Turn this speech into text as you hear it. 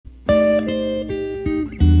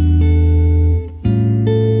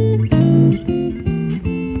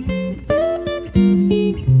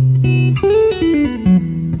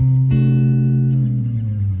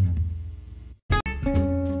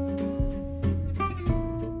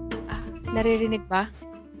Naririnig ba?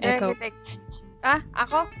 Echo. Narinig.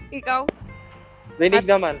 Ako? Ikaw? Rinig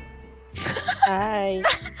naman. Hi.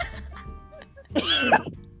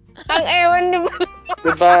 Ang ewan niyo ba?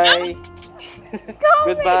 Goodbye.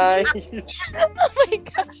 Goodbye. Oh my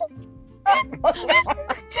gosh.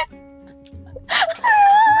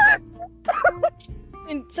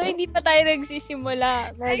 So, hindi pa tayo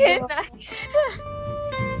nagsisimula. Ayun Medyo... na.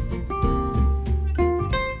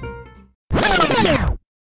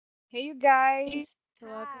 Hey you guys! So,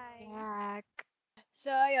 Hi. welcome back. So,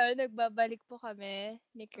 ayun, nagbabalik po kami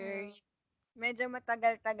ni Kurt. Medyo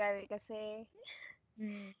matagal-tagal kasi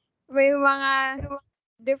Mm. may mga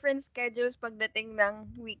different schedules pagdating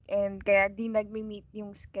ng weekend kaya di nagmi-meet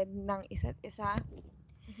yung schedule ng isa't isa.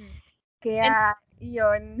 Mhm. Kaya,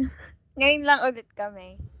 yun. Ngayon lang ulit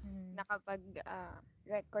kami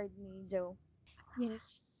nakapag-record ni Joe.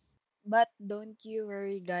 Yes. But don't you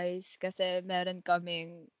worry guys kasi meron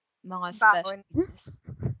kaming mga Baon. specials.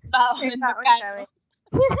 Baon. May baon Magkano? kami.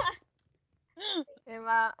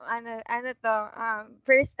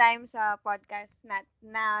 First time sa podcast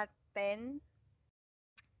natin.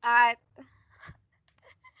 At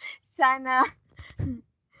sana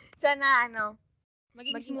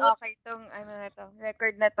Maging maging smooth. okay tong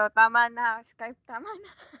record na to. Tama na, Skype, tama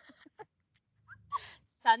na.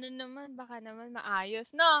 Sana naman, baka naman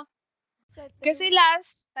maayos, no? Sa Kasi tingin-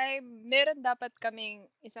 last time, meron dapat kaming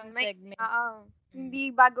isang May- segment. Oo.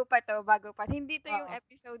 Hindi bago pa to, Hindi to yung Oo.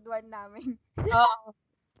 episode 1 namin. Oo.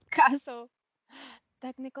 Kaso,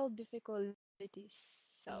 technical difficulties.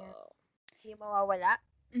 So, Hindi mawawala.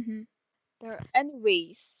 Pero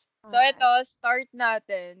anyways, so Alright. ito, start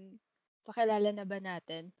natin. Pakilala na ba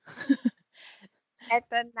natin?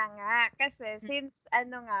 Eto na nga. Kasi since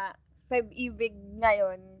Feb-ibig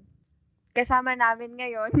ngayon, kasama namin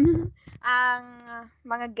ngayon ang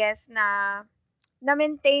mga guests na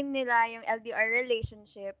na-maintain nila yung LDR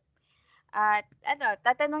relationship. At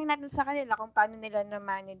tatanungin natin sa kanila kung paano nila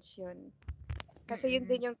na-manage yun. Kasi yun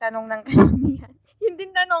din yung tanong ng karamihan. Yun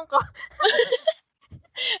din tanong ko.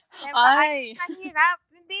 Diba? Ay! Mahirap.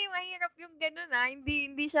 Hindi, mahirap yung ganun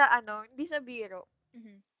Hindi siya biro.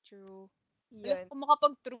 True. Yun. Kung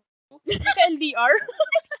makapag-true. Hindi ka LDR?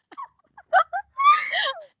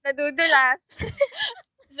 Nadudulas.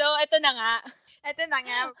 So, ito na nga. Eto na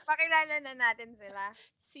nga. Pakilala na natin sila.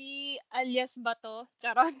 Si alias Bato.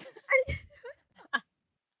 Charot.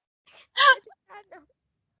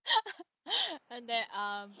 And then,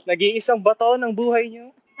 Nag-iisang bato ng buhay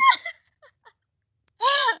nyo.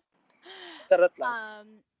 Charot lang.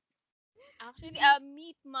 actually,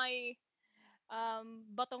 meet my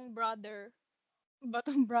batong brother.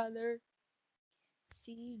 Batong brother.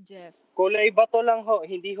 Si Jeff. Kulay bato lang ho,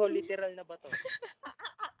 hindi ho literal na bato.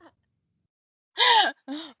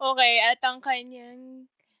 Okay, at ang kanyang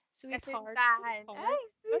sweetheart. Kasintahan. Ay,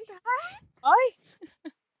 sweetheart. Ay!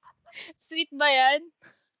 Sweet ba yan?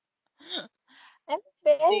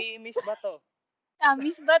 Si Miss Bato.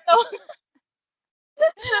 Miss Bato.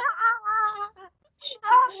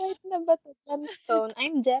 Wait na ba ito? Gemstone.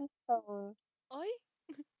 I'm Gemstone. Oy,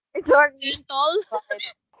 Sorry. gentle.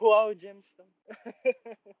 Wow, gemstone.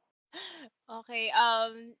 Okay,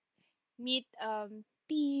 meet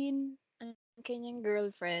teen ang kanyang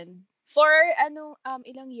girlfriend. For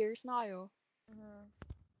ilang years na kayo?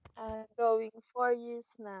 Going 4 years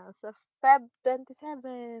na. Sa Feb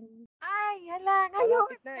 27. Ay, hala, ngayon.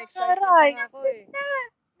 Malapit na, excited Aray. na ako eh.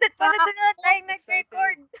 That pala doon na tayo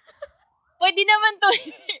nag-record. Pwede naman to.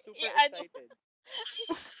 Super i-ano, excited.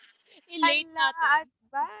 I-late natin.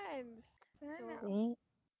 Advance. So, Sana.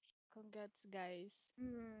 congrats guys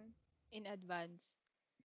Mm. in advance.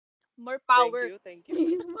 More power. Thank you.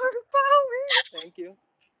 More power. Thank you.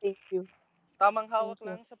 Thank you. Tamang hawak Thank you.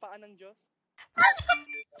 lang sa paa ng Diyos.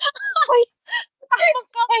 Tamang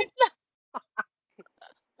kapit lang.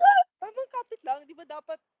 Tamang kapit lang. Di ba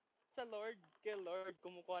dapat sa Lord, kay Lord,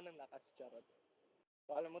 kumukuha ng lakas. Charot.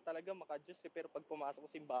 So, alam mo talaga, maka-Diyos eh, pero pag pumasok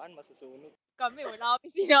sa simbahan, masusunod. Kami, wala kami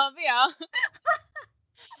sinabi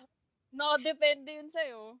No, depende yun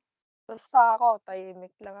sa'yo. Basta ako,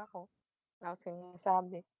 tahimik lang ako. Wala akong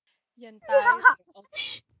sinasabi. Yan tayo.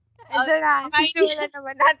 Okay. Ito na. baka Sisimulan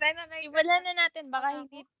naman natin. Simulan na natin. Baka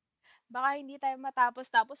hindi tayo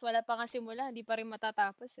matapos. Tapos wala pa nga simula. Hindi pa rin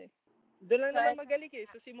matatapos eh. Doon lang So, naman magaling eh,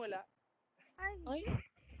 sa simula. Ay?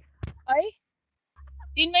 Ay?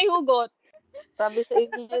 Din may hugot. Sabi sa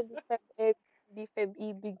inyo yun, di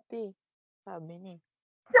Feb-ibig eh. Sabi niya.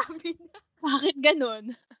 Sabi na. Bakit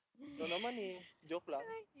ganun? So naman eh, joke lang.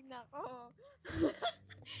 Ay, nako.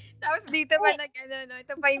 Tapos dito pa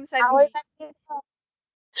ito pa yung Away sabi. na dito.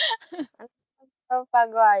 Ano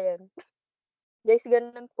pagawa yan? Guys,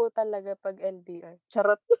 ganun po talaga 'pag LDR.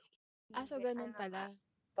 Charot. So Hindi, ganun ano nga. pala.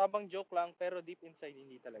 Tabang joke lang, pero deep inside,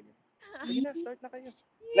 hindi talaga. Sige na, start na kayo.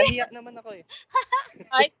 Nahiya naman ako eh.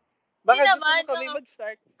 Ay, Baka hindi gusto mo naman, kami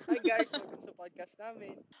mag-start. Hi guys, welcome sa podcast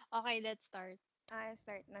namin. Okay, let's start.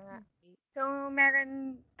 Start na nga. Okay. So, meron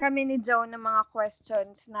kami ni Joe ng mga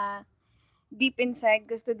questions na deep inside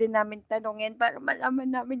gusto din namin tanungin para malaman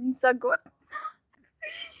namin yung sagot.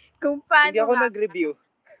 Kung Hindi paano ako nga. nag-review.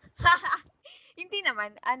 Hindi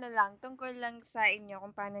naman, ano lang, tungkol lang sa inyo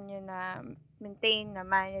kung paano nyo na maintain, na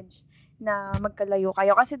manage, na magkalayo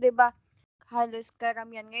kayo. Kasi 'di ba halos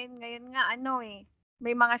karamihan ngayon nga ano eh,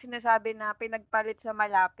 may mga sinasabi na pinagpalit sa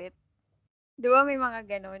malapit. 'Di ba may mga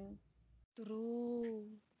gano'n? True.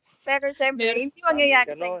 Pero siyempre Meron, hindi Daming mangyayari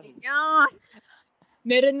sa ganon. inyo 'yun.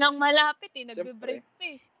 meron ngang malapit eh, Siyempre. nagbe-break pa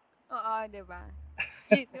eh. Oo, 'di ba?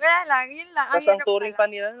 Wala lang, 'yun lang, ang Tapos ang hirap touring pala.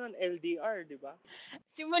 pa nila nun, LDR, di ba?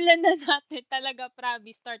 Simulan na natin talaga,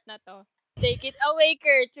 Prabi, start na to. Take it away,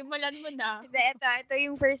 Kurt. Simulan mo na. Hindi, ito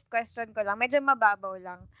yung first question ko lang, medyo mababaw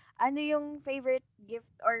lang. Ano yung favorite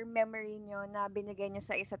gift or memory niyo na binigay niyo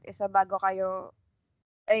sa isa't isa bago kayo,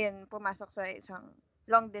 ayun, pumasok sa isang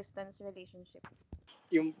long distance relationship?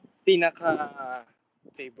 Yung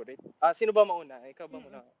pinaka-favorite. Sino ba mauna? Ikaw ba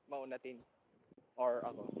Mm. mauna, Tin? Or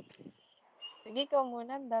ako? Sige, ikaw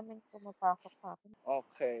muna. Ang daming pumapasok sa'kin.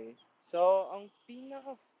 Okay. So, ang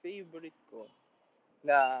pinaka-favorite ko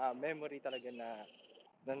na memory talaga na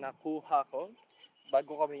nakuha ko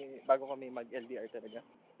bago kami mag-LDR talaga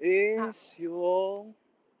is yung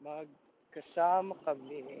magkasama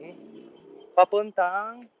kami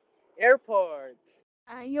papuntang airport.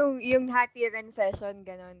 Yung hatiran session,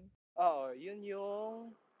 ganon. Oo, yun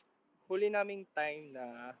yung huli naming time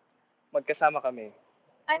na magkasama kami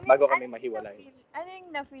bago kami mahiwalay. Ano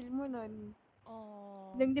yung na-feel mo nun?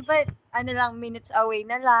 Oh. Nung di ba, ano lang, minutes away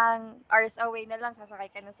na lang, hours away na lang, sasakay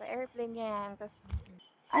ka na sa airplane, ganyan. Tapos,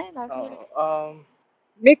 ano na-feel?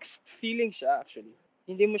 Mixed feeling siya actually.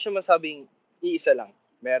 Hindi mo siya masabing iisa lang.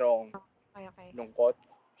 Merong Okay. lungkot,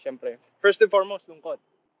 syempre. First and foremost, lungkot.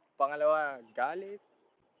 Pangalawa, galit,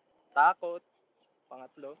 takot,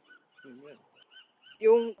 pangatlo,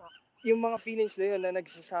 yun. Yung mga feelings na yun na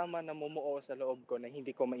nagsasama na mumuo sa loob ko na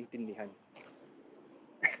hindi ko maintindihan.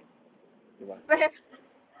 Diba?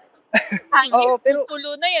 Oo, pero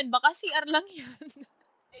Pupulo na yan. Baka CR lang yan.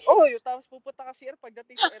 yung tapos pupunta ka CR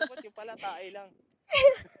pagdating sa airport, yung pala tae lang.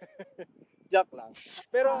 Joke lang.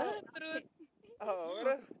 Pero, Truth.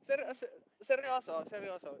 pero seryoso.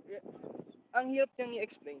 Ang hirap niyang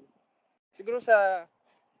i-explain. Siguro sa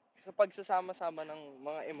pagsasama-sama ng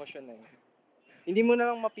mga emosyon na yun. Hindi mo na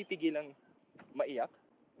lang mapipigilang maiyak,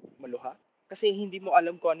 maluha, kasi hindi mo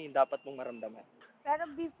alam kung ano yung dapat mong maramdaman. Pero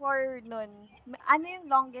before nun, ano yung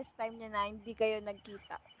longest time niya na hindi kayo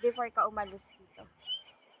nagkita? Before ka umalis dito?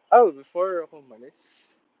 Before ako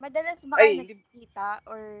umalis, Madalas ba kayo hindi, nagkikita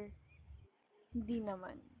or hindi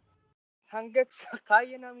naman? hanggat sa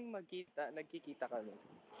kaya naming magkita, nagkikita kami.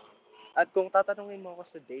 At kung tatanungin mo ako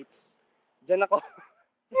sa dates, dyan ako.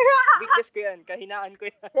 Weakness ko yan, kahinaan ko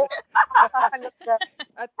yan. Hanap ka.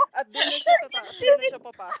 At doon na siya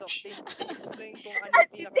papasok. I-explain kung ano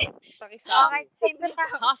yung pinaka-pakisabi. Okay, Kasi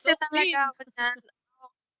Pasok talaga din. ako dyan.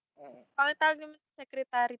 Uh, Pakitawag naman sa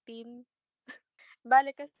secretary team.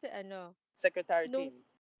 Bale kasi Secretary nung team.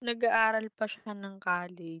 nag-aaral pa siya ng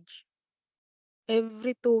college,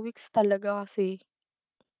 every 2 weeks talaga kasi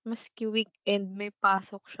maski weekend may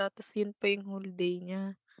pasok siya ta's yun pa yung whole day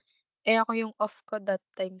niya. Eh, ako yung off ko that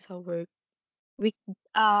time sa work,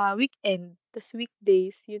 weekend ta's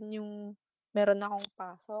weekdays yun yung meron akong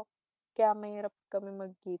pasok, kaya mahirap kami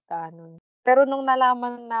magkita nun. Pero nung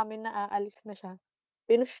nalaman namin na aalis na siya,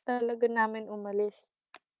 pinush talaga namin umalis,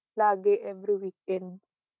 lagi every weekend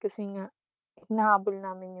kasi nga hinahabol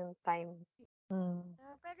namin yung time.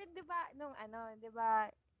 Pero 'di ba di ba,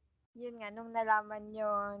 yun nga nung nalaman niyo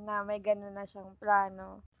na may gano'n na siyang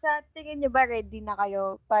plano, sa tingin niyo ba ready na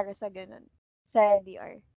kayo para sa gano'n, sa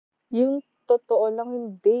LDR? Yung totoo lang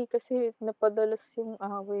hindi kasi napadalas yung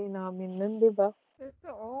away namin nun, 'di ba?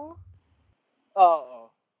 Totoo? Oo.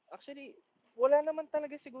 Actually, wala naman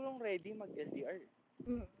talaga sigurong ready mag-LDR.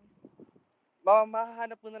 Mm.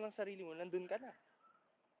 Mahahanap mo na lang sarili mo, nandun ka na.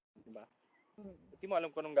 Diba? Hindi mo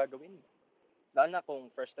alam kung anong gagawin mo. Lalo na kung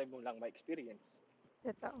first time mo lang ma-experience.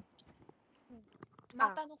 Totoo.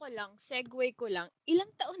 Matanong ko lang, segue ko lang, ilang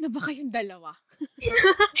taon na ba kayong dalawa?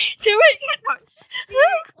 Sure ka nun?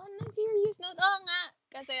 On a serious note, oo nga.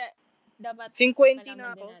 Kasi dapat 50 malaman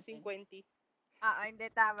na din ako, natin. 50. Oo, hindi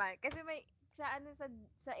tama. Kasi may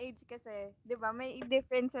sa age kasi, 'di ba, may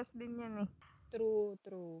differences din 'yan eh. True.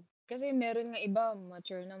 Kasi meron nga iba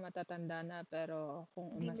mature na, matatanda na, pero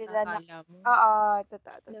kung Hindi mas nila na akala mo, oo,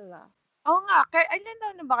 totoo, 'di totoo. ba? Oo nga, ilan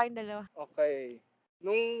taon na ba kayong dalawa? Okay.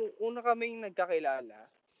 Nung una kaming nagkakilala,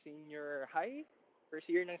 senior high, first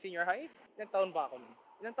year ng senior high, ilang taon ba ako nun?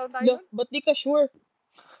 Ilang taon tayo nun? Ba't di ka sure?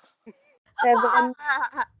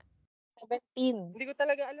 17. Hindi ko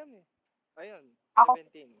talaga alam eh. Ayun, Ako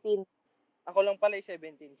 17. 15. Ako lang pala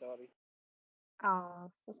 17, sorry.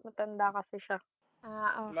 Mas matanda kasi siya.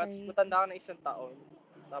 Mas Okay. matanda ka na isang taon.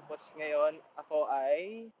 Tapos ngayon, ako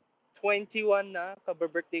ay 21 na.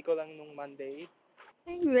 Ka-birthday ko lang nung Monday.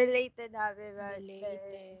 Ay, related, happy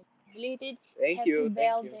birthday. Belated Thank happy you, thank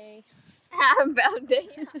you. birthday. Happy birthday.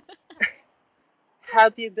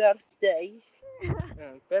 Happy birthday!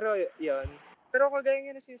 Pero yun. Pero kagaya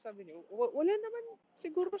nga na sinasabi niyo, wala naman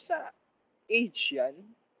siguro sa age yan.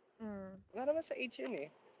 Wala naman sa age yan eh.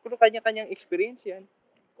 Siguro kanya-kanyang experience yan.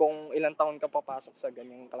 Kung ilang taon ka papasok sa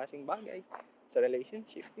ganyang klaseng bagay, sa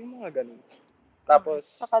relationship, yung mga ganun.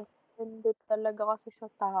 Tapos, Saka depende talaga kasi sa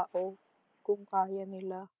tao kung kaya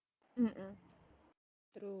nila.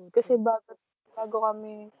 True, Kasi true. bago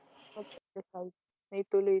kami mag-decide na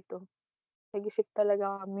ituloy ito, nag-isip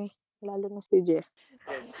talaga kami, lalo na si Jeff.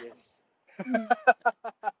 yes.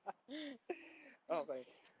 Okay.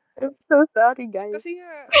 I'm so sorry, guys. Kasi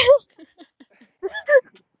nga,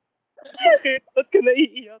 bakit? Ba't ka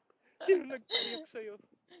naiiyak? Sino nagpaiyak sa'yo?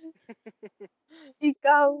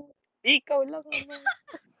 Ikaw lang naman.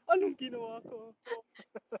 Anong ginawa ko?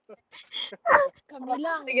 Kami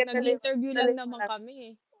lang, Sige, nag-interview lang tuloy mo naman na. kami.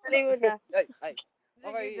 Tuloy mo na. Ay. Sige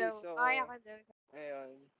Okay, daw. so, Okay ako daw.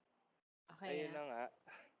 ayun. Okay Ayun na. na nga.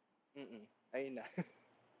 Ayun na.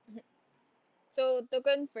 So, to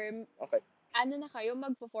confirm, Okay. ano na kayo,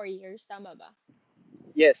 magpo 4 years, tama ba?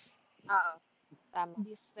 Yes. Oo, tama.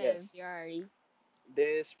 This Yes. February.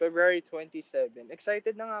 This February 27.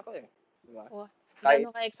 Excited na nga ako eh. Diba? Oh, Kahit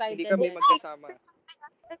gano'n ka-excited hindi kami yan? magkasama.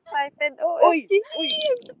 Excited. Uy! OMG! Uy!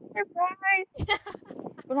 I'm so surprised!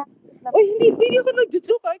 Uy, hindi ako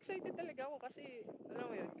nagjo-joke ha. Excited talaga ako kasi, alam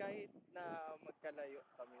mo yun, kahit na magkalayo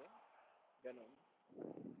kami, ganun.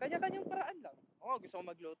 Kanya-kanyang paraan lang. Ako gusto ko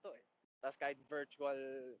magluto eh. Tapos kahit virtual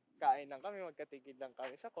kain lang kami, magkatigid lang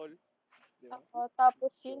kami sa call. Di ba?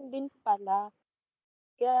 Tapos yun din pala,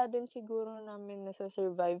 kaya din siguro namin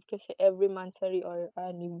nasa-survive kasi every monthsary or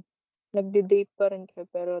anniv, nagde-date pa rin kayo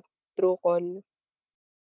pero through call.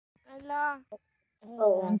 Ala,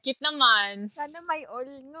 Oo. Ang cute naman. sana may all,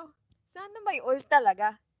 no? Sana may all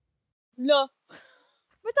talaga. Lo,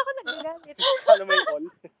 Ba't ako nagagalit? Sana may all.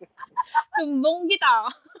 sumbong kita.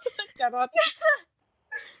 Charot.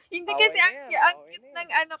 Hindi Away kasi na ang, yan, ang away cute na yan.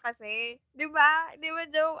 ng ano kasi. Di ba? Di ba,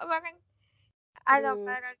 Joe? Parang, True.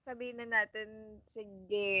 parang sabihin na natin,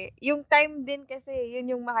 sige. Yung time din kasi, yun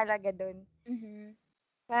yung mahalaga dun. Mhm.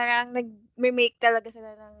 Parang nag-make talaga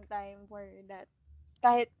sila ng time for that.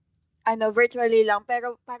 Kahit, virtually lang.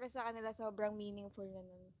 Pero para sa kanila, sobrang meaningful na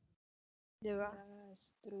nun. Di ba?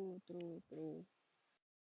 Yes, true.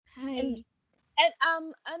 Ay.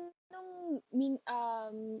 Anong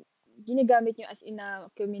ginagamit nyo as in a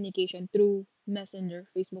communication through Messenger,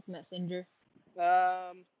 Facebook Messenger?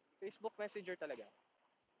 Facebook Messenger talaga.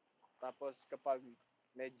 Tapos kapag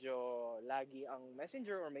medyo lagi ang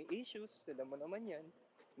Messenger or may issues, sila mo naman yan,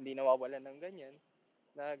 hindi nawawalan ng ganyan,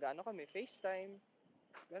 nag-ano kami, FaceTime,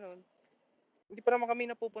 ganun. Hindi pa naman kami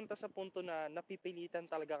napupunta sa punto na napipilitan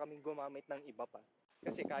talaga kaming gumamit ng iba pa.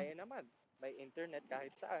 Kasi kaya naman, may internet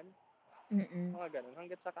kahit saan, mga ganun,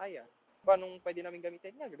 hanggat sa kaya. Paano pwede namin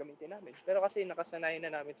gamitin nga, gagamitin namin. Pero kasi nakasanayan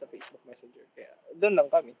na namin sa Facebook Messenger, kaya doon lang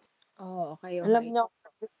kami. Oh, okay. Alam niyo,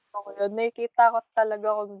 gusto ko yun. Nakikita ko talaga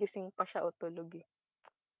kung gising pa siya o tulog eh.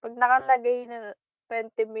 Pag nakalagay na 20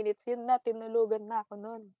 minutes, yun na, tinulugan na ako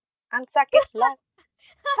nun. Ang sakit lang.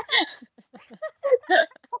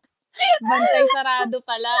 Bantay sarado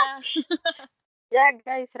pala. Yeah,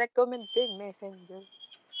 guys, recommend ko yung Messenger.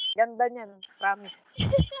 Ganda niyan, promise.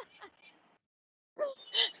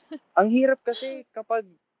 Ang hirap kasi kapag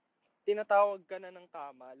tinatawag ka na ng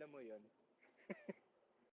kama, alam mo yun.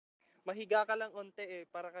 Mahiga ka lang onte eh,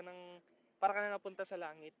 para ka na napunta sa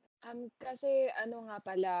langit. Kasi ano nga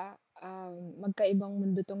pala, magkaibang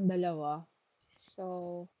mundo tong dalawa.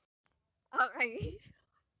 So, Okay.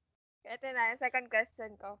 Ito na, second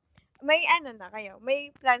question ko. May na kayo? May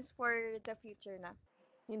plans for the future na?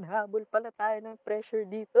 Hinahabol pala tayo ng pressure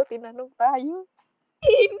dito. Tinanong tayo.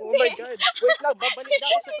 Oh my God! Wait lang, babalik na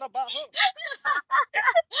ako sa trabaho!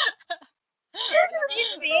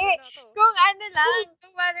 Hindi. Na ako. Kung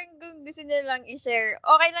kung parang kung gusto niyo lang i-share,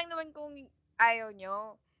 okay lang naman kung ayaw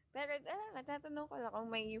nyo. Pero, tatanong ko lang kung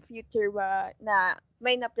may future ba na,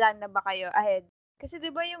 may na-plan na ba kayo ahead? Kasi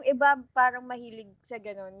 'di ba yung iba parang mahilig sa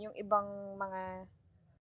gano'n, yung ibang mga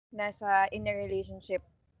nasa in a relationship,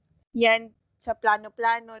 yan sa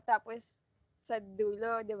plano-plano tapos sa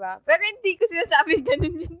dulo, 'di ba? Pero hindi ko sinasabing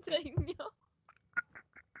gano'n yun sa inyo.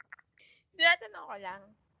 Tinatanong ko lang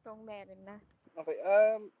kung meron na. Okay,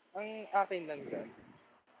 ang akin lang dyan,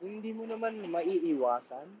 hindi mo naman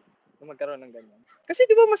maiiwasan na magkaroon ng ganyan. Kasi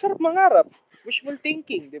di ba masarap mangarap? Wishful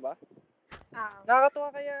thinking, di ba? Ah,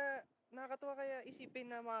 Nakakatuwa kaya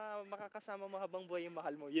isipin na makakasama mo habang buhay yung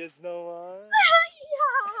mahal mo. Yes naman.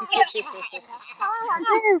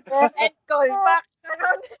 and call back. No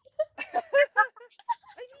joke.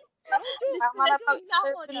 Tama na 'tong Disconnecting na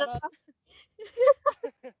ako, interview na charot. 'to.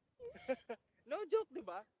 No joke, di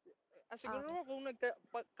ba? Siguro Ah, naman kung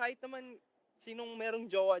kahit naman sinong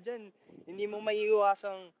merong jowa dyan, hindi mo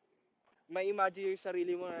maiiwasang ma-imagine yung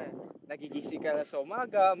sarili mo na nagigising ka na sa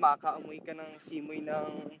umaga, makaamoy ka ng simoy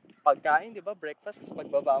ng pagkain, di ba? Breakfast, tapos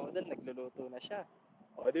pagbaba mo doon, nagluluto na siya.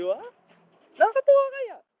 O, di ba? Nakakatuwa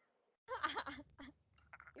kaya.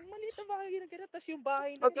 Yung maliit na bahay ginagana, tapos yung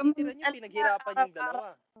bahay na Huwag yung kang titira niyo, mag-alala, pinaghirapan yung dalawa.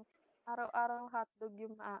 araw-araw hotdog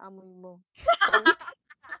yung maaamoy mo.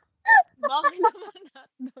 Bakit naman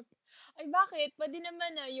hotdog? Ay, bakit? Pwede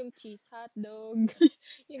naman yung cheese hotdog,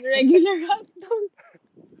 yung regular hotdog.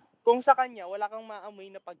 Kung sa kanya, wala kang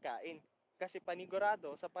maamoy na pagkain. Kasi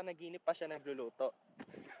panigurado, sa panaginip pa siya nagluluto.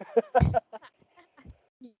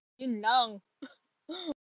 Yun lang.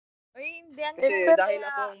 uy, hindi ang Kasi ganda Pero dahil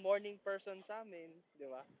ako kaya. ang morning person sa amin, di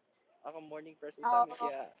ba? Ako ang morning person sa amin, oo,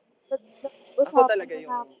 kaya ako usapan talaga na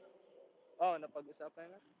yung, namin napag-usapan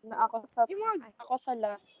na. na Yung mga, Ay, ako sa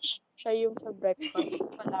lunch, siya yung sa breakfast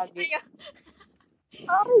palagi. ay,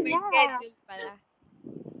 Sorry may na. schedule pala.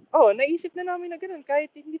 naisip na namin na ganun,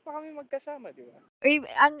 kahit hindi pa kami magkasama, di ba? Uy,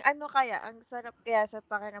 ang ano kaya, ang sarap kaya sa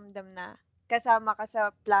pakiramdam na kasama ka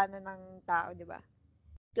sa plano ng tao, 'di ba?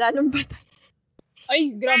 Planong patay. Ay,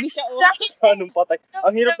 grabe siya, oh. Anong patay?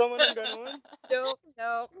 Ang hirap naman ng ganun. Joke.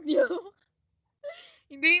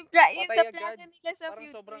 Hindi yung Patay sa agad. plano nila sa Parang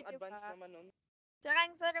future, sobrang 'di advance ba? naman nun. Tsaka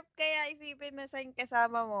ang sarap kaya isipin na siya yung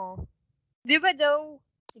kasama mo. 'Di ba, Joe?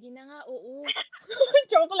 Sige na nga, oo.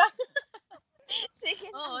 Joke lang. Sige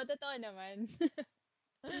Oo, lang. totoo naman.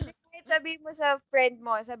 Hindi kahit sabihin mo sa friend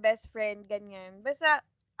mo, sa best friend, ganyan. Basta,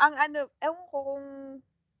 ang ano, ewan ko kung,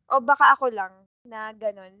 o baka ako lang na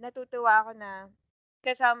gano'n. Natutuwa ako na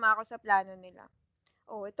kasama ako sa plano nila.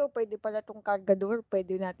 Oh, ito pwede pala 'tong kargador,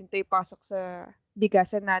 pwede natin 'to ipasok sa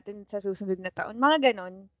bigasan natin sa susunod na taon, mga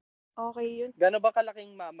gano'n. Okey 'yun. Gano'n ba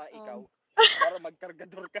kalaking mama ikaw? Um, Para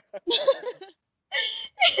magkargador ka.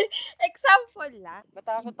 Example lang.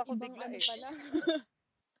 Natakot ako ibang bigla ano eh. pala.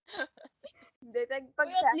 Hindi, 'pag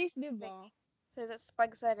Uy, sa at ano least, di kasi, ba?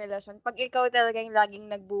 'pag sa relasyon, 'pag ikaw talaga yung laging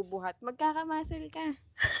nagbubuhat, magkaka-muscle ka.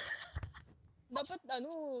 Dapat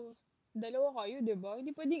dalawa kayo, di ba?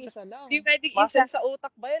 Hindi pwedeng isa lang. 'Di puwedeng isa, Muscle sa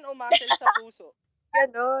utak ba yan o muscle sa puso?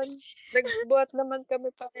 Gano'n. Nagbuhat naman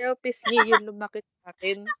kami pareho, pisngi yung lumaki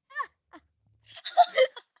sa'kin.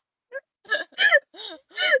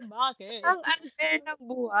 Bakit? Ang unfair ng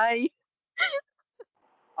buhay.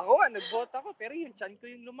 Ako nga, nagbuhat ako, pero yung chan ko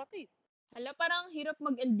yung lumaki. Hala, parang hirap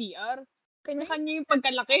mag-LDR. mahirap Kanya-kanya yung talaga.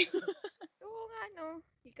 pagkalaki. Oo nga 'no.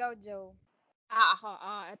 Ikaw, Joe? Ako.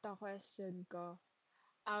 Ito question ko.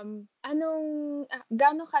 Anong,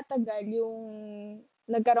 gaano katagal yung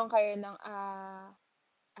nagkaroon kayo ng,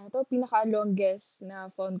 pinaka-longest na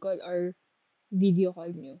phone call or video call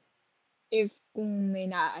niyo? If kung may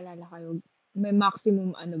naaalala kayo, may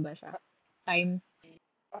maximum ano ba siya, Ah, time?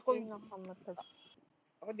 Ako, Pinakamatagal.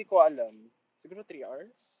 ako di ko alam. Siguro 3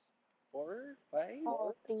 hours? 4? 5?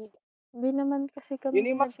 Oo, 3. Hindi naman kasi kami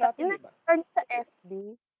Yun yung max natin, yung di ba? nag-start sa FB,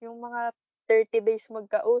 yung mga 30 days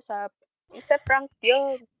magkausap, isa prank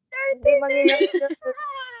yun. 30 Hindi mangyayari days. yun.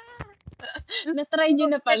 Diyos Na-try niyo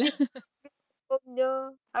ko, na pala? huwag niyo.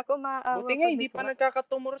 Ako Buti maaawa nga, 'pag hindi pa nasuka.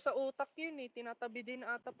 nagkakatumor sa utak yun eh. Tinatabi din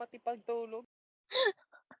ata pati pagtulog.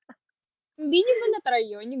 Hindi niyo ba na-try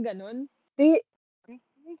yun, yung gano'n? Di,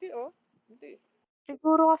 Hindi Hindi.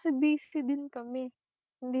 siguro kasi busy din kami.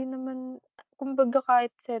 Hindi naman kumbaga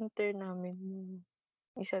kahit center namin yung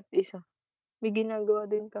isa't isa. May ginagawa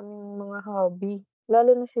din kaming mga hobby.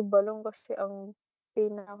 Lalo na si Balong kasi ang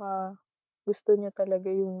pinaka gusto niya talaga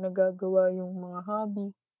yung nagagawa yung mga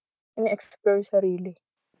hobby, ine-explore sarili.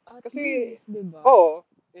 At Kasi, least, 'di ba?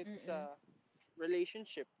 it's Mm. a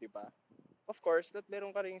relationship, di ba? Of course, that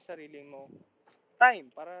meron ka rin yung sarili mo time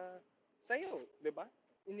para sa'yo, di ba?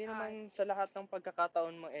 Hindi Ah, naman sa lahat ng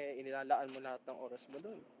pagkakataon mo inilalaan mo lahat ng oras mo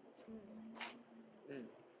doon. mm. Mm.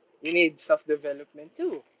 You need self-development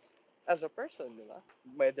too as a person, di ba?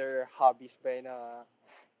 Whether hobbies ba na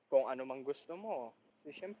kung ano mang gusto mo.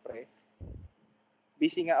 Kasi syempre,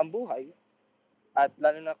 busy nga ang buhay. At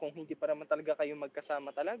lalo na kung hindi pa naman talaga kayo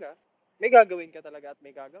magkasama talaga, may gagawin ka talaga at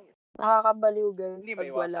may gagawin. Nakakabaliw guys Hindi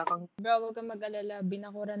pag wala maiwasan. kang Bro, huwag kang mag-alala.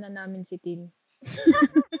 Binakuran na namin si Tin.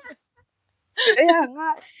 kaya nga,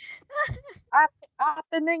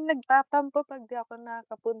 ate na yung nagtatampo pag di ako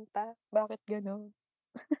nakapunta. Bakit gano'n?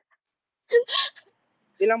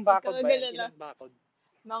 Ilang Huwag ka bakod ba yan? mag-alala. Ilang bakod?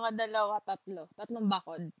 Mga 2, 3. 3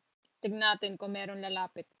 bakod. Tignan natin kung meron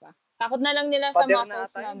lalapit pa. Takot na lang nila sa Pader na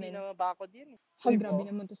muscles ata yun, hindi namin. na bakod yan. Ha, Uy, grabe bo.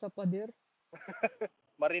 naman to sa pader.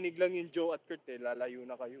 Marinig lang yung Joe at Kurt lalayo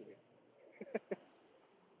na kayo eh.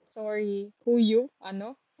 Sorry. Who you?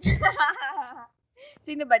 Ano?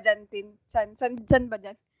 Sino ba dyan, Tin? San ba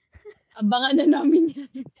dyan? Abangan na namin yan.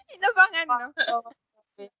 Inabangan, no?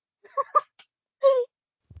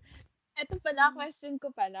 Eto pala, question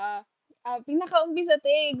ko pala. Pinaka-umpisa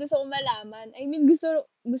gusto ko malaman. I mean, gusto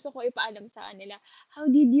ko ipaalam sa kanila. How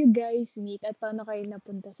did you guys meet at paano kayo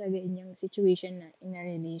napunta sa ganyang situation na in a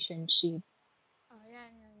relationship? Oh,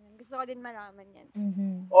 yan. Gusto ko din malaman yan.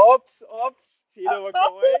 Mm-hmm. Ops! Sino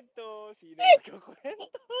magkakwento?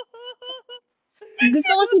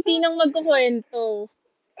 Gusto ko si Tinang magkukwento.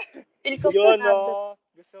 Feel ko Yun planado.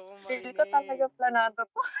 Gusto ko Feel ko talaga marinig. planado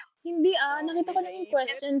to. Hindi nakita ko May na yung naipit.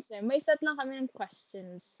 questions eh. May set lang kami ng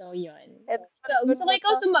questions. So, yun. Headphone Gusto ko mo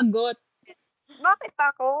ikaw to. sumagot. Bakit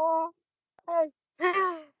ako? Ay.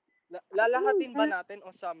 Lalahatin ba natin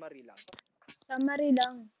o summary lang? Summary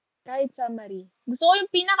lang. Kahit summary. Gusto ko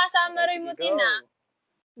yung pinaka-summary Okay, mo, sige, Tina. go.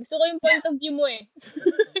 Gusto ko yung point of view mo eh.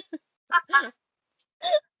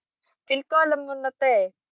 Feel ko alam mo na 'to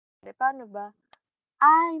eh. Paano ba?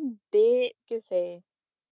 Hindi. Kasi,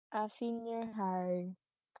 senior high.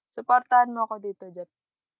 Suportahan mo ako dito, Jep.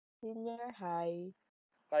 Senior high,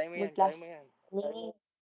 Kaya mo yan. mag-class kami.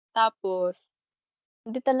 Tapos,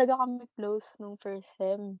 hindi talaga kami close nung first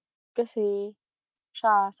sem. Kasi,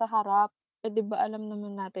 siya sa harap. 'Di ba alam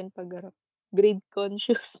naman natin 'pag harap, grade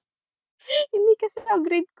conscious. Hindi kasi ako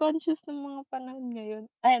grade conscious nung mga panahon ngayon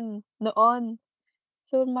noon.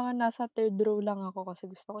 So, mga nasa third row lang ako kasi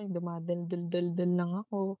gusto ko yung dumadaldal-daldal lang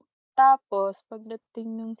ako. Tapos pagdating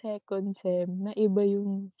ng second sem, naiba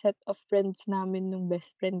yung set of friends namin nung best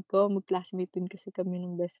friend ko, mag-classmate din kasi kami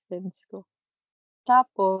nung best friends ko.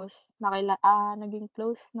 Tapos naging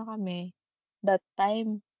close na kami that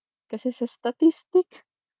time. Kasi sa statistic,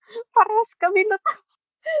 parehas kami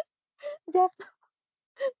Jeff,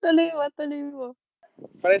 tuloy mo.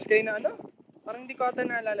 Pares kayo na ano? Parang hindi ko ata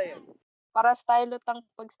naalala yun. Parehas tayo lutang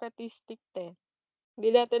 'pag statistic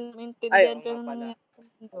Hindi natin Ay, maintindihan oo kung nga ano pala. nangyari sa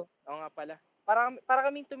mundo. Oo nga pala. Para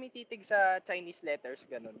kaming tumititig sa Chinese letters,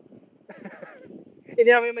 ganun. Hindi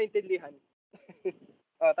namin maintindihan.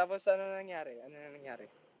 Tapos ano nangyari?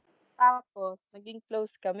 Tapos naging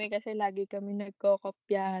close kami kasi lagi kami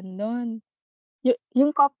nagkokopyahan nun. Yung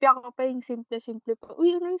kopya ko pa yung simple-simple pa,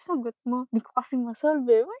 "Uy, ano yung sagot mo?" Di ko kasi ma-solve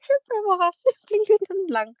eh. Siyempre mga simpleng ganun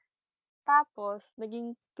lang. Tapos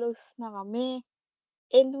naging close na kami.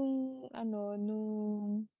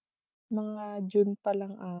 Nung mga June pa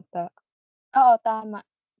lang ata. Oo, tama.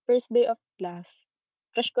 First day of class,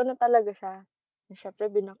 crush ko na talaga siya.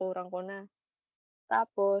 Siyempre binakuran ko na.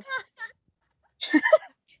 Tapos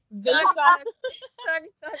Bilisan.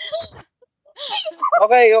 Sorry.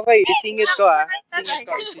 Okay. Isingit ko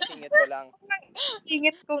Isisingit ko lang.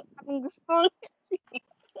 singit kung anong gusto.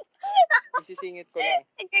 Isisingit ko lang.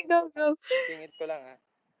 Sige, go. Singit ko lang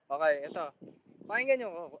Okay, ito. Pakinggan nyo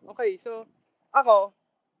ko. Okay, so, ako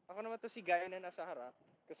naman to si Gaya na nasa harap.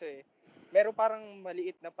 Kasi, meron parang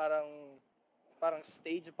maliit na parang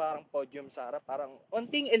stage, parang podium sa harap. Parang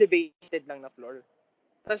onting elevated lang na floor.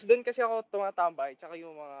 Tapos doon kasi ako tumatambay, tsaka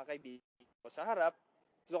yung mga kaibigan ko sa harap.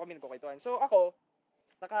 So kami nagkukwentuhan. So ako,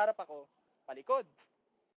 nakaharap ako, palikod.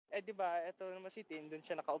 Di ba, eto naman si Tin, doon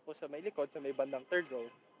siya nakaupo sa may likod, sa may bandang third row.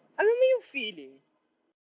 Alam mo yung feeling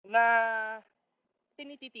na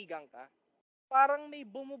tinititigan ka? Parang may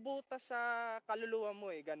bumubuta sa kaluluwa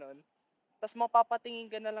mo ganon. Tapos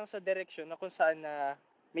mapapatingin ka na lang sa direksyon na kung saan na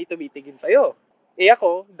may tumitingin sa'yo.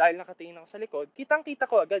 Ako, dahil nakatingin ako sa likod, kitang-kita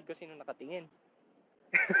ko agad kung sino nakatingin.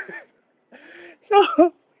 So,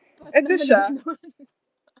 eto siya,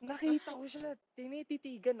 nakita ko siya,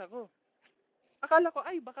 tinititigan ako. Akala ko,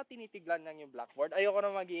 baka tinitiglan lang yung blackboard. Ayoko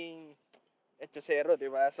na maging etsosero,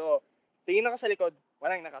 di ba? So, tingin ako sa likod,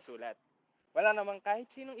 walang nakasulat. Wala namang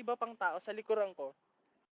kahit sinong iba pang tao sa likuran ko.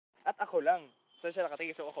 At ako lang. So, siya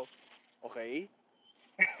nakatingin. So, ako, okay.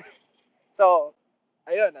 So,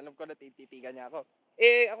 ayun, alam ko na tititigan niya ako.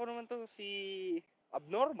 Ako naman to si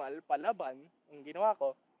abnormal, palaban, ang ginawa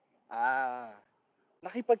ko.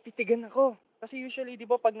 Nakipagtitigan ako. Kasi usually, di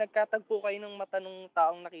ba, pag nagkatagpo kayo ng mata nung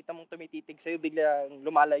taong nakita mong tumititig sa'yo, biglang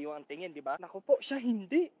lumalayo ang tingin, di ba? Naku po, siya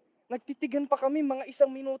hindi. Nagtitigan pa kami mga 1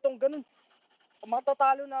 minutong ganun.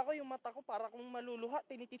 Matatalo na ako, yung mata ko para kung maluluha,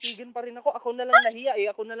 tinititigan pa rin ako. Ako na lang nahiya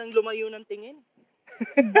ako na lang lumayo ng tingin.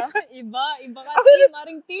 Iba ka, Tin,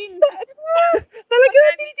 maring Tin. Talagang Seminar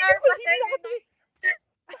nagtitigan ako, pa, hindi na ako seminar.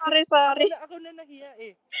 Sorry. Ako na nahiya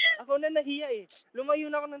Ako na nahiya Lumayo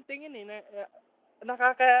na ako ng tingin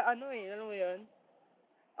nakaka alam mo 'yun?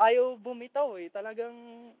 Ayaw bumitaw Talagang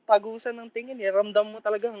tagusan ng tingin Ramdam mo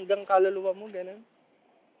talaga hanggang kaluluwa mo ganun.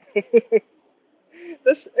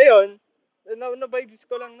 Tapos ayun, na-vibes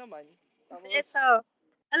ko lang naman. Tapos Ito,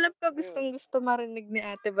 alam ko ayun. gustong-gusto marinig ni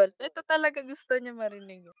Ate Bal. Ito talaga gusto niya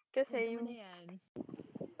marinig. Kwento Kasi mo na yung yan.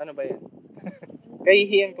 Ano ba 'yan? Kwento mo na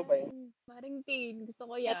Kahihiyan ko ba 'yan? yan. Maring Tin, gusto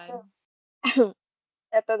ko ito, yan.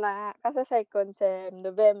 eto na nga, kasi second sem,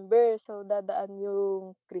 November, so dadaan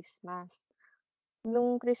yung Christmas.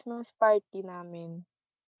 Nung Christmas party namin,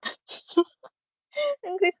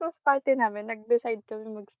 nag-decide kami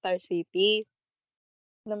mag-Star City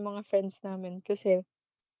ng mga friends namin kasi,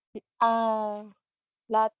 ah,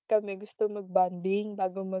 lahat kami gusto mag-bonding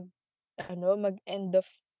bago mag-end of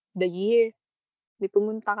the year. 'Di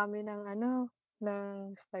pumunta kami ng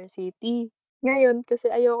Star City. Ngayon kasi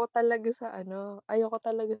ayoko talaga sa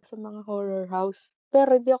mga horror house.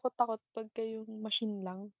 Pero di ako takot pagka yung machine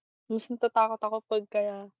lang. Mas natatakot ako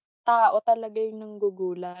pagka tao talaga yung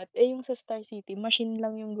nanggugulat. Eh, yung sa Star City machine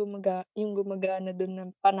lang yung gumagana dun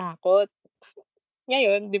ng panakot.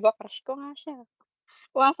 Ngayon 'di ba crush ko nga siya,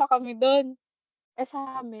 pumasok kami dun. Eh,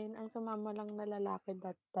 sa'min ang sumama lang na lalaki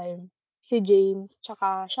that time, si James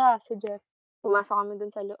tsaka siya, si Jeff. Pumasok kami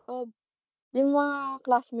dun sa loob. Yung mga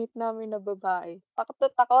classmate namin na babae, takot na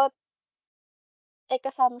takot. Eh,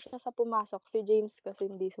 kasama siya sa pumasok, si James kasi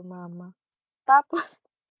hindi sumama. Tapos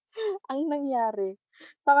ang nangyari,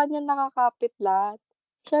 sa kanya nakakapit lahat.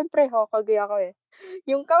 Siyempre Hokage ako, eh.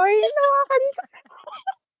 Yung kamay niya hawakan ko.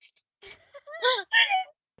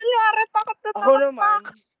 Kunyari takot na Ako takot pa naman,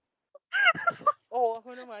 ako. ako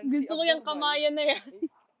naman si Gusto ko yung abnormal. kamayan na yan.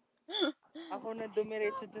 Ako na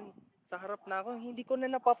dumiretso dun sa harap na ako, hindi ko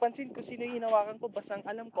na napapansin kung sino yung hinawakan ko. Basta ang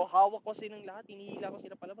alam ko, hawak ko silang lahat, hinihila ko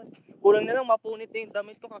sila palabas. Kulang na lang mapunit na yung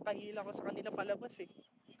damit ko, kakahila ko sa kanila palabas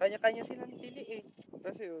Kanya-kanya silang tili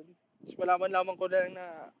Tapos yun, tapos malaman-laman ko na lang na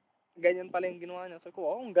ganyan pala yung ginawa niya. So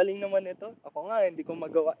ko, ang galing naman ito. Ako nga, hindi ko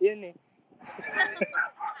magawa yan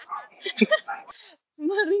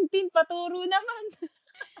Maring Tin, paturo naman.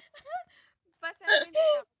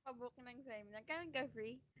 Pa-seminar ako, pa-book ng seminar. Kailan ka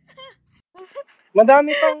free?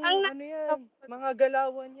 Madami pang Ang yan, mga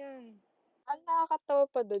galawan yan. nakakatawa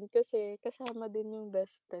pa dun kasi kasama din yung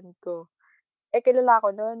best friend ko. Eh, kilala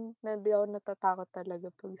ko nun na di ako natatakot talaga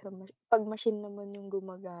 'pag machine naman yung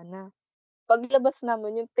gumagana. Paglabas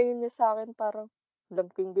namin yung tingin niya sa'kin parang, "Alam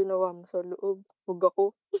ko yung ginawa mo sa loob, 'wag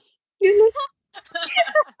ako." Gano'n.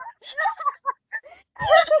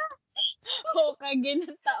 Hokage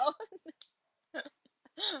ng taon.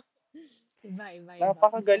 Iba. Gusto ko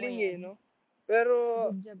Napakagaling yan. no? Pero,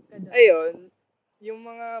 Good job ka doon. ayun, yung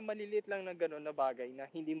mga maliliit lang na gano'n na bagay na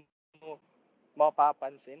hindi mo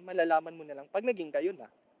mapapansin, malalaman mo na lang pag naging kayo na.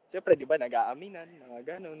 Siyempre, di ba, nag-aaminan, mga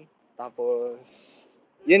gano'n. Tapos,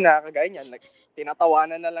 yun na, kagaya niyan,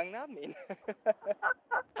 tinatawanan na lang namin.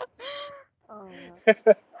 Oo nga.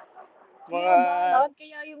 Mga Kaya ba, lahat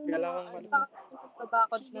kaya yung mga galawang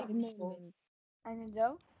Nagtatakot na kilig ako. moment. Ano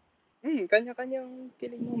daw? kanya-kanyang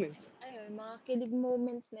kilig moments. Ayun, mga kilig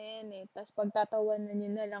moments na yan Tapos pagtatawanan nyo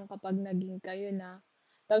na lang kapag naging kayo na.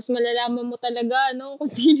 Tapos malalaman mo talaga, kung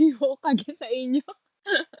sino yung Hokage sa inyo.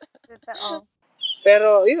 Totoo.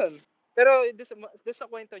 Pero, yun. Pero, doon sa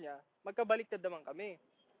kwento niya, magkabaliktad naman kami.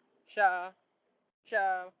 Siya,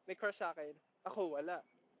 may crush sa akin. Ako, wala.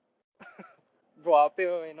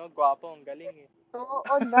 Gwapo Gwapo, ang galing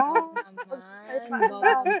Oo na, Oo ay naman,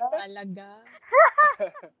 gwapo paalala. talaga.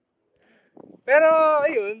 Pero,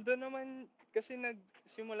 ayun, doon naman, kasi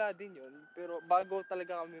nagsimula din yun. Pero, bago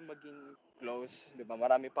talaga kami maging close, di ba?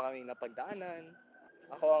 Marami pa kaming napagdaanan.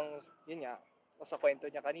 Ako yun nga, sa kwento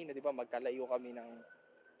niya kanina, di ba? Magkalayo kami ng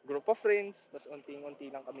group of friends, tapos unti-unti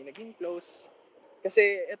lang kami naging close.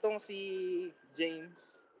 Kasi, itong si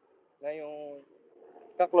James, na yung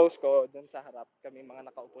ka-close ko doon sa harap, kami mga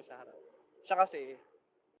nakaupo sa harap. Siya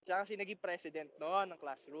kasi naging president noon ng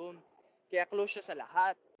classroom. Kaya close siya sa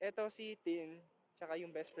lahat. Eto si Tin, tsaka yung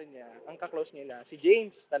best friend niya, ang ka-close nila, si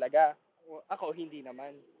James talaga. Ako, hindi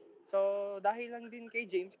naman. So, dahil lang din kay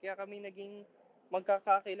James, kaya kami naging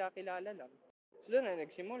magkakakilala lang. So, doon na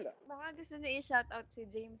nagsimula. Baka gusto niya i-shoutout si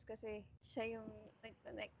James kasi siya yung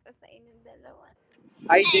nag-connecta sa inyong dalawa.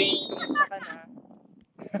 Hi, James. Kamusta ka na?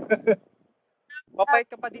 Papayat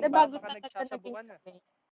ka pa din ba? Bago Baka talaga nagsasabu naging ka na. kami.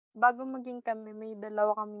 Bago maging kami, may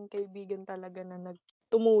dalawa kaming kaibigan talaga na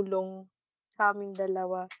tumulong sa aming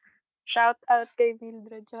dalawa. Shout out kay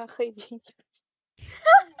Mildred tsaka kay James.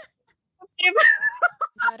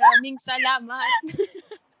 Maraming salamat.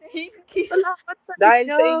 Thank you. Salamat sa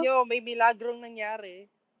Dahil inyo. sa inyo, may milagrong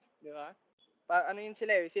nangyari. Di ba? Ano yun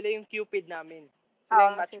sila eh? Sila yung Cupid namin.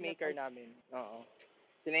 Sila yung Oo, matchmaker namin. Oo.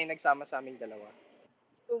 Sila yung nagsama sa aming dalawa.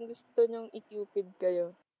 Kung gusto nyong i-cupid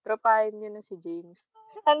kayo, tropahin nyo na si James.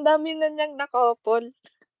 Ang dami na niyang nakopol.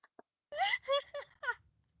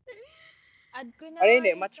 Add ko na Ano nga yun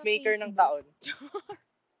eh? yun sa Matchmaker ng Facebook. taon.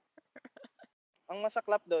 Ang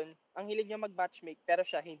masaklap doon, ang hilig niya mag-matchmake, pero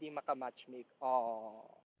siya hindi maka-matchmake. Oh.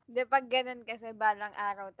 Hindi, pag ganun kasi balang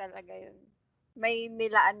araw talaga yun. May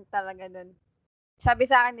nilaan talaga dun. Sabi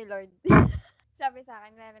sa akin ni Lord. Sabi sa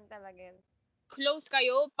akin, meron talaga yun. Close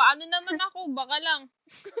kayo? Paano naman ako? Baka lang.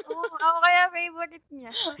 Oo, ako kaya favorite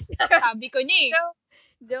niya. Sabi ko ni.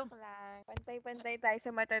 Joke lang. Pantay-pantay tayo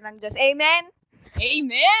sa mata ng Diyos. Amen?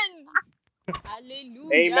 Amen!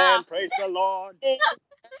 Hallelujah! Amen! Praise the Lord!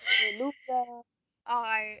 Hallelujah.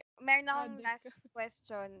 Okay. Meron akong Adik last ka.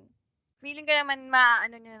 question. Feeling ko naman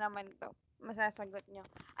maano nyo naman to. Masasagot nyo.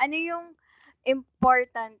 Ano yung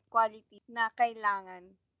important quality na kailangan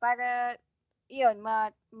para yun,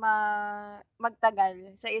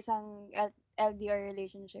 magtagal sa isang LDR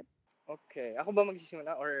relationship? Okay. Ako ba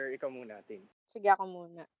magsisimula or ikaw muna, Tin? Sige, ako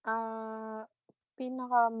muna.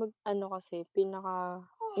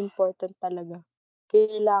 Pinaka-important talaga.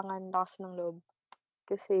 Kailangan lakas ng loob.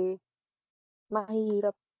 Kasi,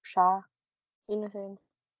 mahirap siya. In a sense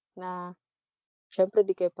na, syempre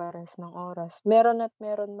di kayo parehas ng oras. Meron at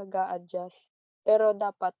meron mag-a-adjust. Pero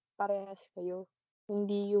dapat parehas kayo.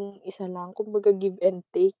 Hindi yung isa lang. Kumbaga give and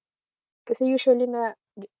take. Kasi usually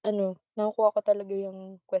nakukuha ko talaga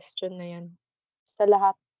yung question na yan. Sa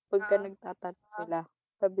lahat, pagka Ah, nagtatanong sila,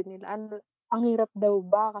 sabi nila, ang hirap daw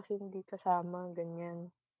ba kasi hindi kasama,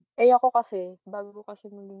 ganyan. Eh ako kasi, bago kasi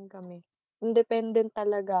maging kami, independent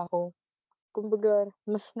talaga ako. Kumbaga,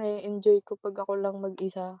 mas na-enjoy ko pag ako lang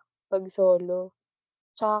mag-isa, pag solo.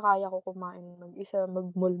 Tsaka kaya ko kumain mag-isa,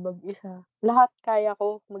 mag-mall mag-isa. Lahat kaya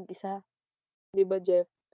ko mag-isa. 'Di ba, Jeff?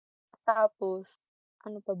 Tapos,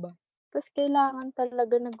 ano pa ba? Tas kailangan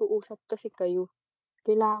talaga nag-uusap kasi kayo.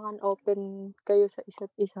 Kailangan open kayo sa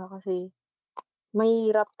isa't isa kasi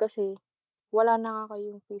mahirap kasi wala na nga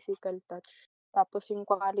kayong physical touch. Tapos yung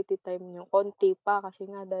quality time niyo konti pa kasi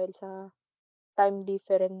nga dahil sa time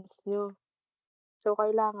difference niyo. So,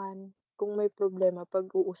 kailangan kung may problema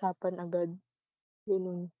pag-uusapan agad,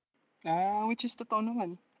 gano'n. Which is totoo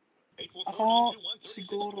naman. Ako,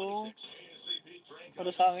 siguro,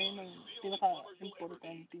 para sa akin, ang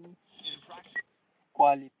pinaka-importanting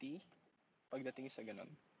quality pagdating sa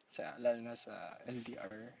ganun, lalo na sa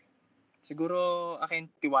LDR, siguro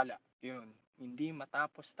akin, tiwala. Yun. Hindi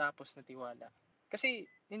matapos-tapos na tiwala. Kasi,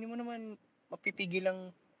 hindi mo naman mapipigil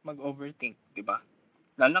lang mag-overthink, di ba?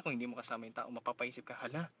 Lalo na kung hindi mo kasama yung tao, mapapaisip ka,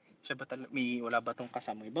 hala, siya ba wala ba tong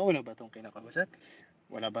kasama iba? Wala ba tong kinakausap?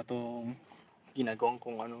 Wala ba tong ginagawang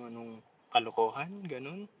kung ano-anong kalokohan?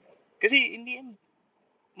 Ganun. Kasi, in the end,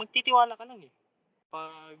 magtitiwala ka lang eh.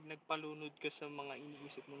 Pag nagpalunod ka sa mga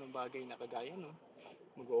iniisip mo ng bagay na kagaya no,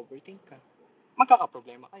 mag-overthink ka,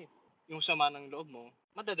 magkakaproblema kayo. Yung sama ng loob mo,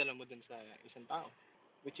 madadala mo dun sa isang tao.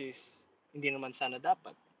 Which is, hindi naman sana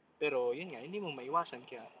dapat. Pero yun nga, hindi mo maiwasan.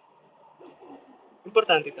 Kaya,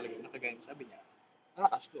 importante talaga na kagaya ng sabi niya,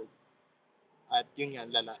 malakas loob. At yun nga,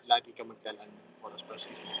 lagi ka magdala ng oras para sa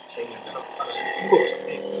inyong dalawa para mag-uusap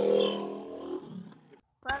kayo.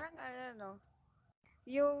 parang ano, no?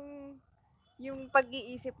 Yung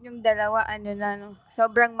pag-iisip yung dalawa, ano na, no?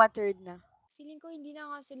 Sobrang matured na. Feeling ko hindi na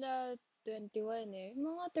nga sila 21 eh.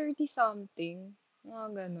 Mga 30 something. Mga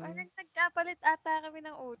ganun. Parang nagkapalit ata kami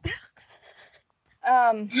ng utak.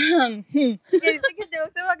 Sige,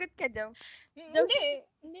 Joe. Sumagot ka, Joe.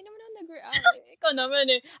 Hindi naman ako nag-react. Ikaw naman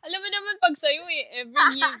eh. Alam mo naman pag sa'yo eh,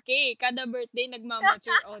 every year ka eh. Kada birthday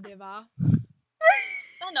nagmamature. O, di ba?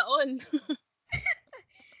 Sana all.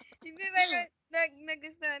 Hindi, pero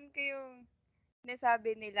nagustuhan ko yung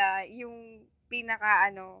nasabi nila, yung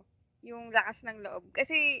yung lakas ng loob.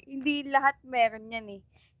 Kasi hindi lahat meron yan eh.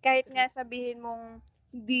 Kahit nga sabihin mong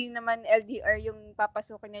hindi naman LDR yung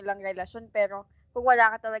papasukin nilang relasyon, pero kung wala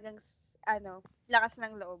ka talagang lakas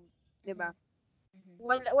ng loob, 'di ba?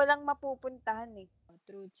 Walang mapupuntahan eh.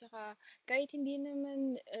 True. Tsaka, kahit hindi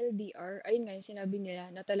naman LDR, ayun nga yung sinabi nila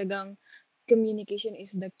na talagang communication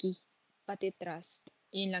is the key. pati trust.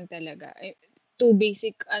 Yun lang talaga. Two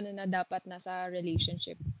basic na dapat nasa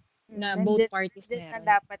relationship na both parties Nandyan na meron.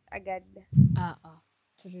 dapat agad.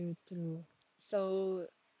 True. So,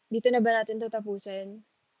 dito na ba natin tatapusin?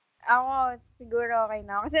 Ako, siguro okay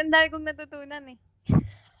na. Kasi ang dami kong natutunan eh.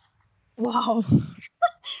 Wow!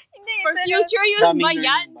 Hindi, For seryoso. future use Daming ba learning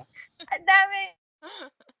yan? ba? Ang dami.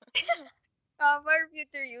 For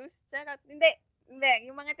future use. Charot. Hindi.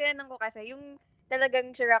 Yung mga tinanong ko kasi, yung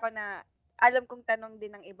talagang sure ako na alam kong tanong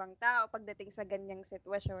din ng ibang tao pagdating sa ganyang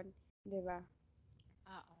sitwasyon. Di ba?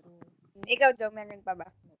 True. Ikaw, Jo, meron pa ba?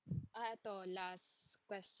 Ito, last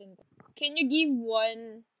question ko. Can you give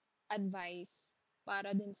one advice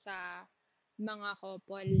para dun sa mga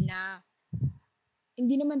couple na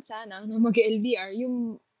hindi naman sana mag-LDR,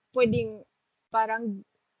 yung pwedeng parang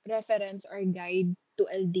reference or guide to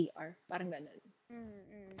LDR, parang ganun.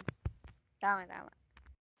 Tama.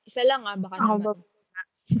 Isa lang baka Ako naman. ba?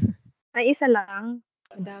 Ay, isa lang.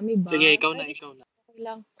 Madami ba? Sige, ikaw na. Okay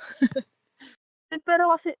lang.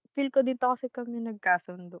 Pero kasi feel ko dito kasi kami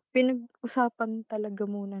nagkasundo. Pinag-usapan talaga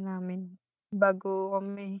muna namin bago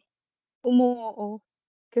kami umuoo.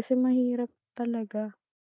 Kasi mahirap talaga.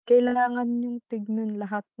 Kailangan niyong tignan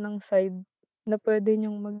lahat ng side na pwede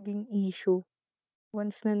niyong maging issue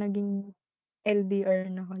once na naging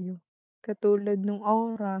LDR na kayo. Katulad nung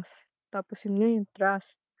oras, tapos yun nga yung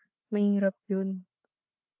trust, mahirap yun.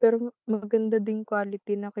 Pero maganda ding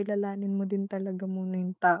quality na kilalanin mo din talaga muna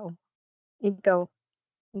yung tao. Ikaw,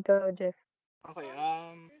 Jeff. Okay,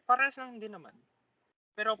 parehas lang din naman.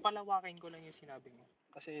 Pero palawakin ko lang yung sinabi mo.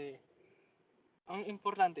 Kasi, ang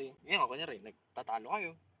importante, kunyari, nagtatalo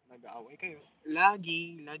kayo, nag-aaway kayo.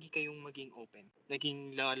 Lagi kayong maging open.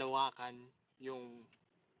 Naging lalawakan yung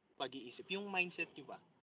pag-iisip. Yung mindset nyo ba?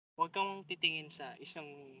 Huwag kang titingin sa isang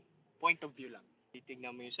point of view lang.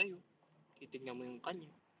 Titignan mo yung sa'yo, titignan mo yung kanya.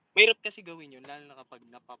 Mahirap kasi gawin yun, lalo na kapag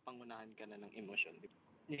napapangunahan ka na ng emosyon.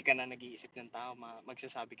 Hindi ka na nag-iisip ng tao,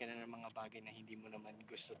 magsasabi ka na ng mga bagay na hindi mo naman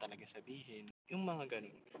gusto talaga sabihin. Yung mga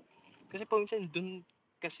ganun. Kasi minsan dun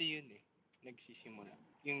kasi yun nagsisimula.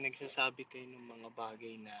 Yung nagsasabi kayo ng mga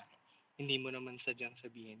bagay na hindi mo naman sadyang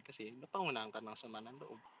sabihin kasi napangunahan ka ng sama ng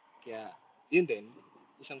loob. Kaya, yun din,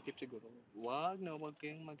 isang tip siguro, wag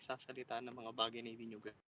kayong magsasalita ng mga bagay na hindi nyo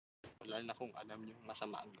gusto. Lalo na kung alam nyo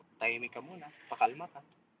masama ang loob. Tahimik ka muna, pakalma ka.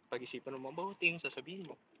 Pag-isipan mo mabuti yung sasabihin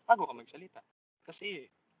mo, bago ka magsalita.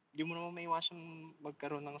 Kasi, di mo naman maiwasang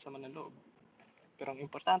magkaroon ng sama ng loob. Pero ang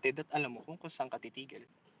importante, alam mo kung saan ka titigil.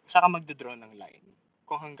 Saka magdodraw ng line.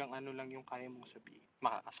 Kung hanggang ano lang yung kaya mong sabihin.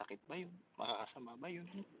 Makakasakit ba yun? Makakasama ba yun?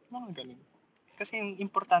 Mga ganun. Kasi yung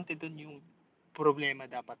importante dun yung problema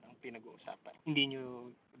dapat ang pinag-uusapan. Hindi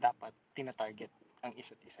nyo dapat tinatarget ang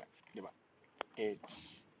isa't isa. Di ba?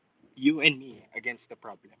 It's you and me against the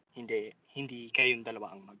problem. Hindi kayong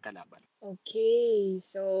dalawa ang magkalaban. Okay,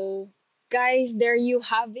 so guys, there you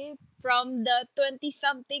have it from the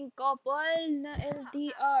 20-something couple na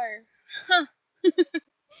LDR.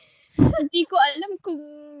 Hindi ko alam kung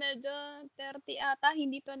medyo 30 ata,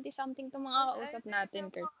 hindi 20-something to mga kausap natin,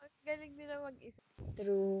 Kurt. Galing nila mag-isip.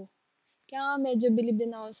 True. Kaya nga medyo bilib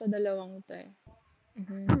din ako sa dalawang to eh.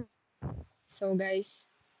 So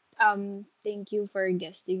guys, thank you for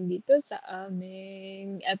guesting dito sa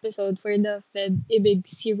aming episode for the Feb Ibig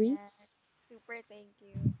series. Super thank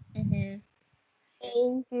you.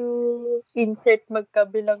 Thank you. Insert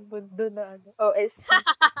magkabilang mundo na OST.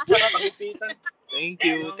 Charot. Pagipitan. Thank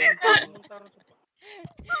you.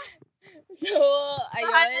 So,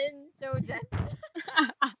 ayun. Show dyan.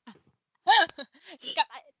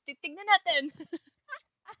 Titignan natin.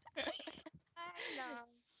 Ay, no.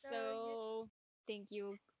 So, thank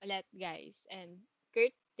you ulit, guys. And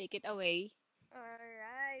Kurt, take it away.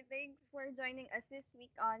 Alright. Thanks for joining us this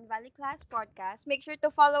week on Valley Class Podcast. Make sure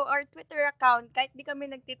to follow our Twitter account kahit di kami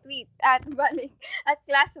nagtitweet at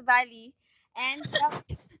Class Valley. And tell us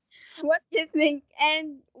what you think.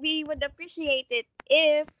 And we would appreciate it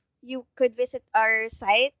if you could visit our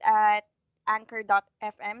site at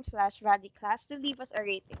anchor.fm/valleyclass to leave us a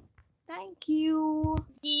rating. Thank you.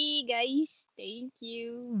 Okay, guys. Thank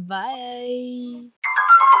you. Bye.